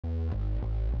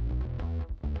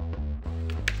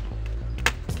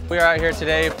We are out here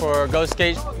today for Go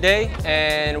Skate Day,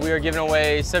 and we are giving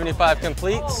away 75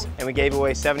 completes. And we gave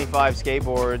away 75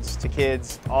 skateboards to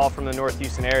kids all from the North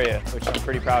Houston area, which I'm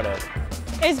pretty proud of.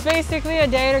 It's basically a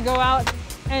day to go out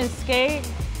and skate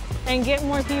and get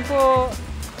more people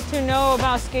to know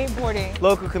about skateboarding.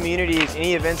 Local communities,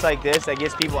 any events like this that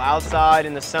gets people outside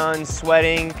in the sun,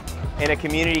 sweating, in a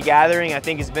community gathering, I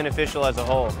think is beneficial as a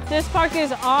whole. This park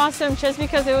is awesome just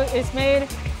because it's made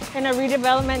in a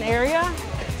redevelopment area.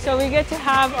 So we get to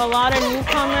have a lot of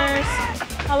newcomers,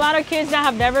 a lot of kids that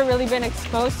have never really been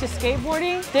exposed to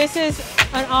skateboarding. This is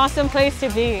an awesome place to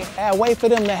be. I wait for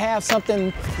them to have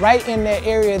something right in their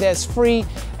area that's free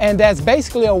and that's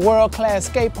basically a world-class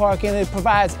skate park, and it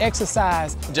provides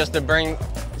exercise. Just to bring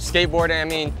skateboarding, I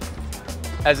mean,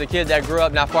 as a kid that grew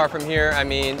up not far from here, I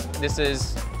mean,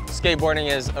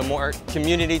 skateboarding is a more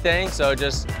community thing, so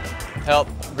just help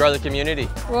grow the community.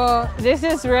 Well, this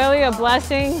is really a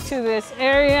blessing to this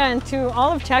area and to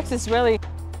all of Texas, really.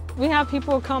 We have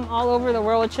people come all over the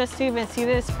world just to even see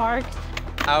this park.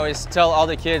 I always tell all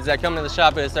the kids that come to the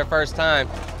shop, it's their first time,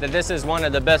 that this is one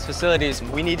of the best facilities.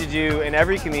 We need to do, in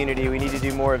every community, we need to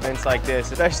do more events like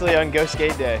this, especially on Go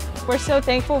Skate Day. We're so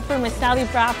thankful for Miss Sally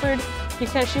Bradford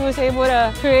because she was able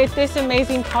to create this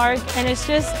amazing park, and it's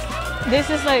just,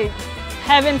 this is like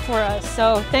heaven for us.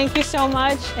 So thank you so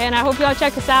much, and I hope y'all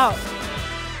check us out.